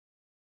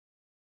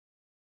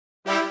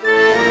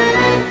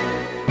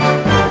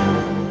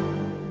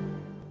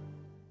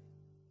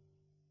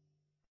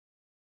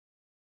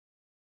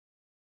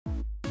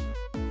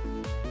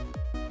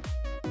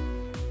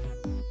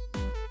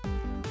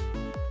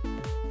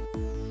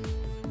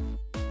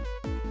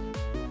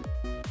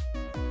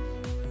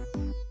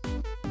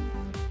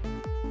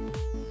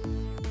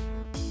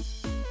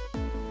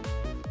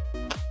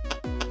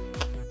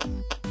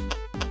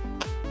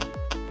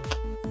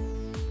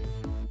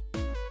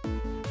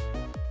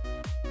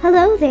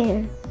Hello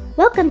there.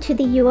 Welcome to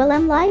the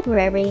ULM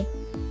library.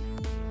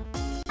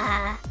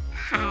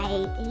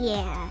 Hi,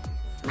 yeah.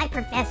 My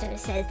professor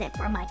says that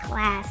for my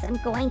class, I'm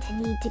going to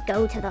need to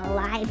go to the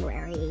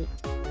library.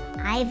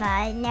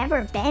 I've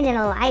never been in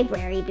a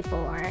library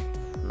before.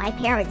 My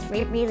parents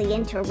were really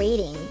into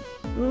reading.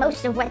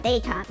 Most of what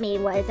they taught me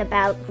was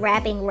about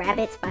grabbing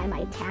rabbits by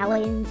my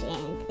talons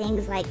and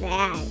things like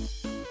that.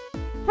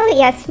 Oh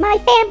yes, my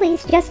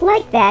family's just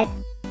like that.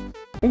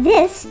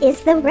 This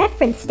is the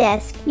reference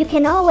desk. You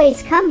can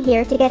always come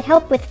here to get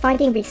help with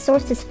finding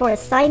resources for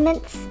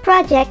assignments,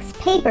 projects,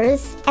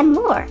 papers, and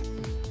more.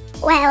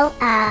 Well,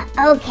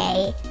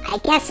 okay. I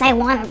guess I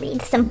want to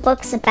read some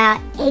books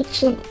about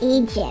ancient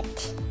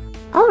Egypt.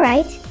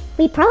 Alright,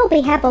 we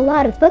probably have a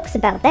lot of books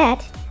about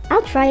that.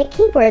 I'll try a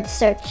keyword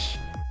search.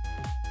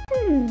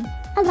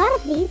 A lot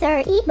of these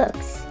are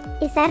ebooks.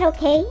 Is that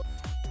okay?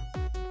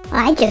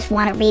 I just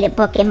want to read a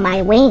book in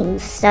my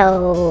wings,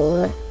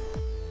 so...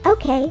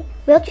 Okay,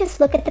 we'll just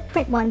look at the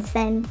print ones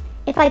then.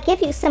 If I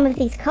give you some of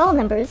these call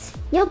numbers,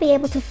 you'll be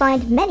able to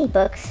find many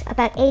books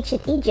about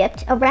ancient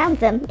Egypt around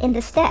them in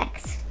the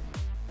stacks.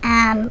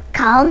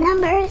 Call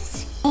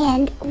numbers?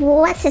 And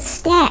what's a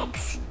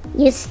stacks?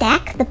 You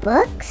stack the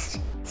books?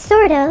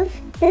 Sort of.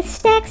 The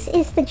stacks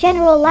is the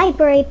general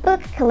library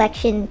book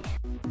collection.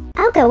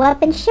 I'll go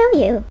up and show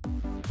you.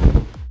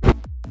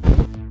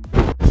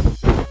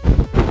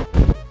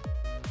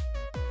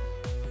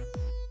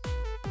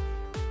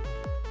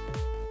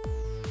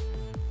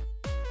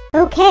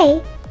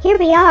 Okay, here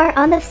we are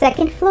on the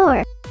second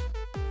floor.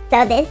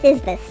 So this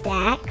is the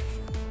stacks?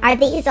 Are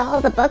these all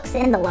the books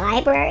in the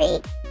library?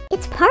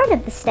 It's part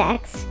of the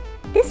stacks.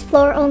 This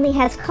floor only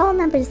has call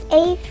numbers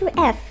A through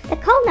F. The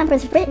call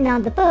numbers written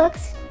on the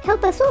books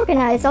help us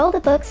organize all the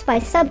books by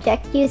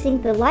subject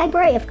using the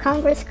Library of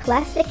Congress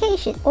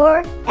classification,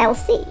 or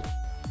LC.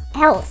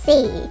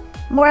 LC?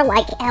 More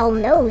like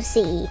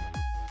L-no-C.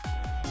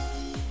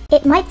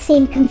 It might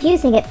seem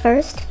confusing at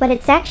first, but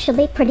it's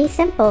actually pretty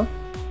simple.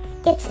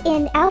 It's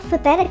in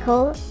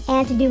alphabetical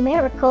and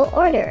numerical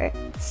order,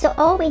 so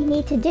all we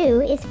need to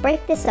do is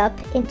break this up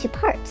into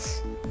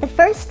parts. The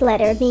first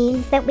letter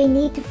means that we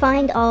need to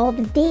find all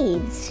the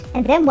D's,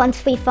 and then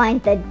once we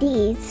find the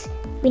D's,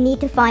 we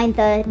need to find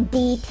the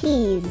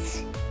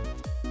DT's.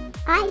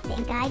 I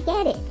think I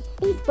get it.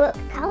 These book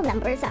call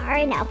numbers are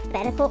in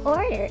alphabetical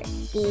order.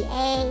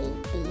 D-A,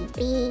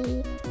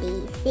 D-B,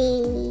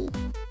 D-C.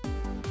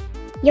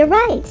 You're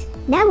right.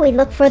 Now we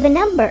look for the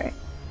number,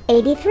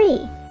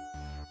 83.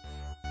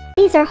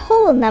 These are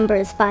whole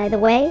numbers, by the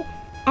way.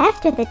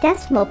 After the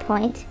decimal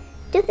point,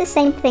 do the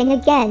same thing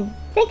again.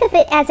 Think of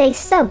it as a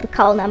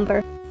sub-call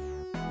number.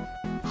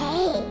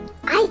 Hey,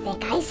 I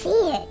think I see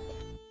it.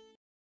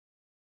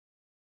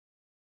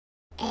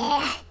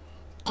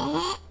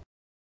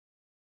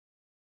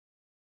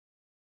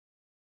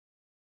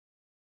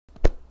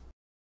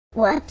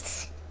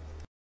 Whoops.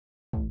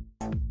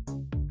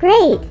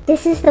 Great,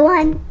 this is the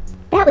one.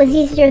 That was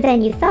easier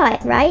than you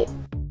thought, right?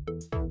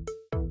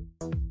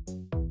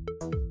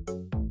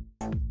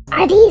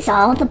 Are these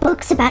all the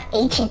books about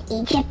ancient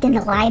Egypt in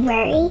the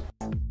library?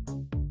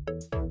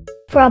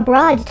 For a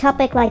broad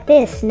topic like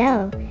this,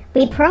 no.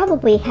 We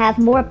probably have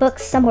more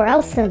books somewhere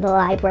else in the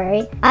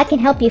library. I can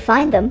help you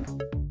find them.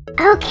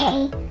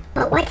 Okay,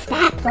 but what's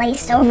that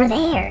place over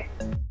there?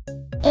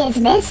 Is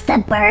this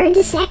the bird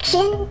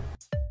section?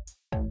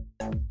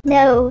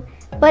 No,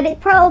 but it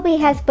probably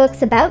has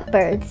books about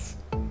birds.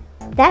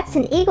 That's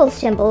an eagle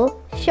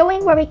symbol,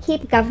 showing where we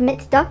keep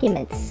government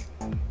documents.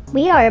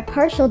 We are a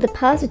partial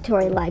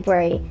depository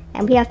library,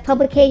 and we have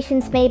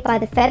publications made by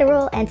the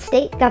federal and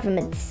state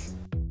governments.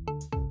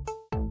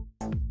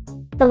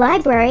 The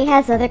library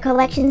has other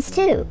collections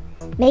too.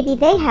 Maybe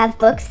they have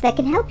books that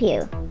can help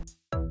you.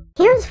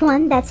 Here's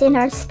one that's in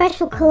our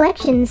Special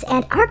Collections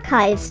and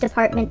Archives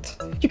department.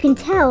 You can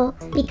tell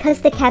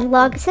because the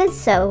catalog says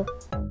so.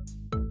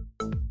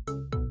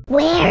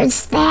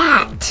 Where's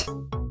that?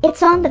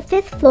 It's on the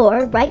 5th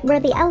floor, right where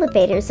the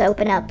elevators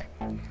open up.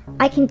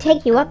 I can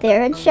take you up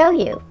there and show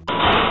you.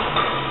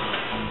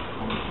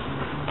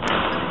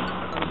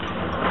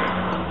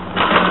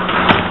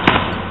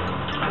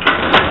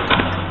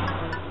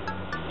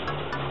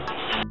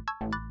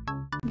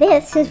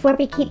 This is where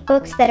we keep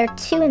books that are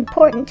too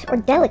important or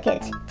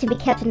delicate to be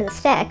kept in the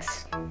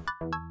stacks.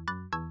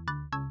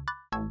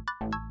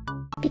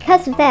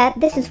 Because of that,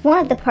 this is one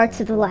of the parts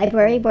of the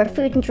library where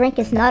food and drink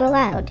is not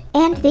allowed,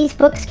 and these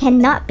books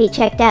cannot be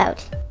checked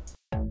out.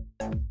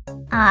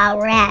 Aw,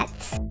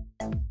 rats.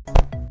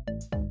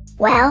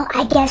 Well,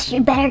 I guess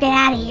you'd better get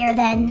out of here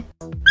then.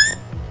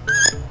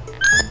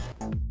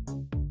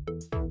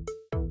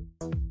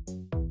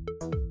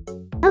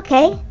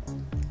 Okay,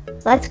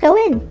 let's go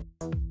in.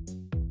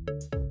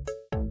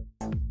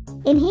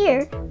 In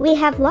here, we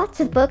have lots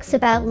of books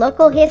about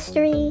local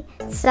history,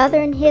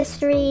 Southern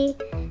history,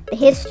 the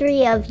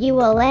history of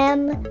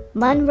ULM,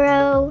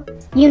 Monroe,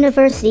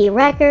 university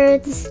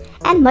records,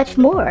 and much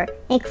more,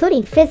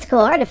 including physical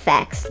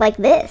artifacts like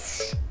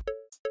this.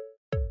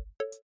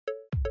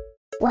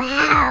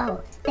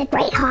 Wow, the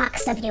Great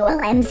Hawks of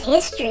ULM's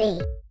history.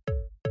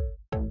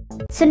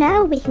 So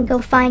now we can go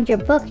find your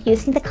book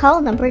using the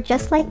call number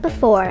just like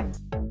before.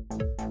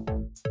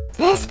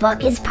 This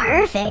book is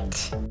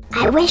perfect.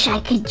 I wish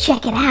I could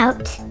check it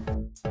out.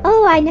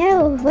 Oh, I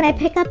know. When I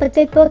pick up a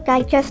good book,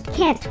 I just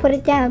can't put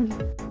it down.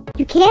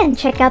 You can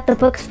check out the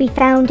books we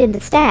found in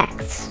the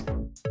stacks.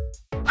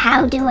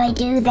 How do I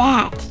do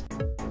that?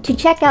 To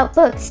check out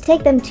books,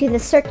 take them to the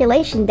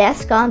circulation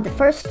desk on the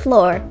first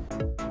floor.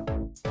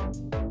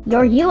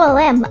 Your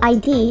ULM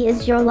ID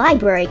is your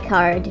library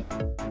card.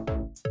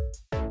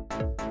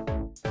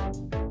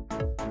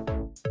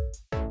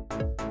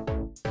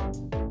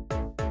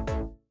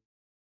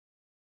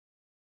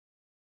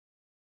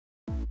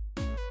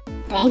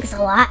 Thanks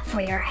a lot for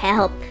your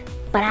help,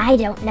 but I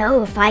don't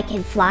know if I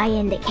can fly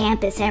into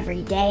campus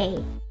every day.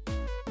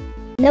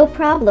 No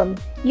problem.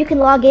 You can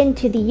log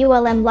into the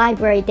ULM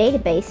library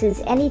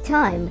databases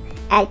anytime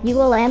at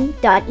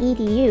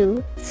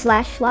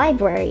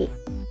ulm.edu/library.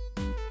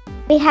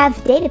 We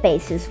have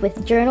databases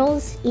with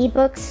journals,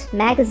 ebooks,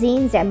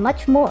 magazines, and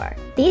much more.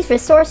 These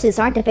resources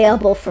aren't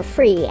available for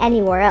free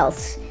anywhere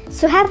else,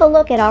 so have a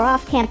look at our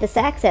off-campus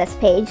access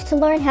page to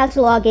learn how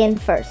to log in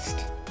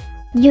first.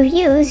 You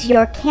use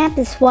your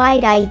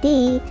campus-wide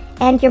ID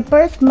and your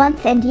birth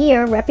month and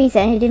year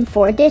represented in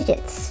 4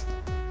 digits.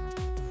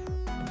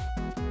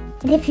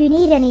 And if you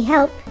need any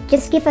help,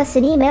 just give us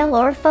an email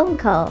or a phone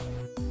call.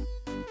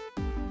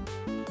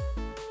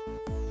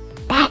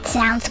 That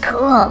sounds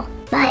cool,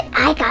 but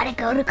I gotta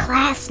go to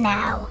class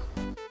now.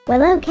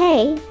 Well,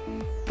 okay.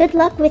 Good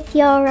luck with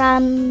your,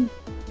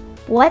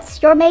 what's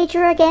your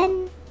major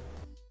again?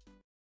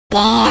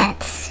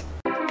 Dance.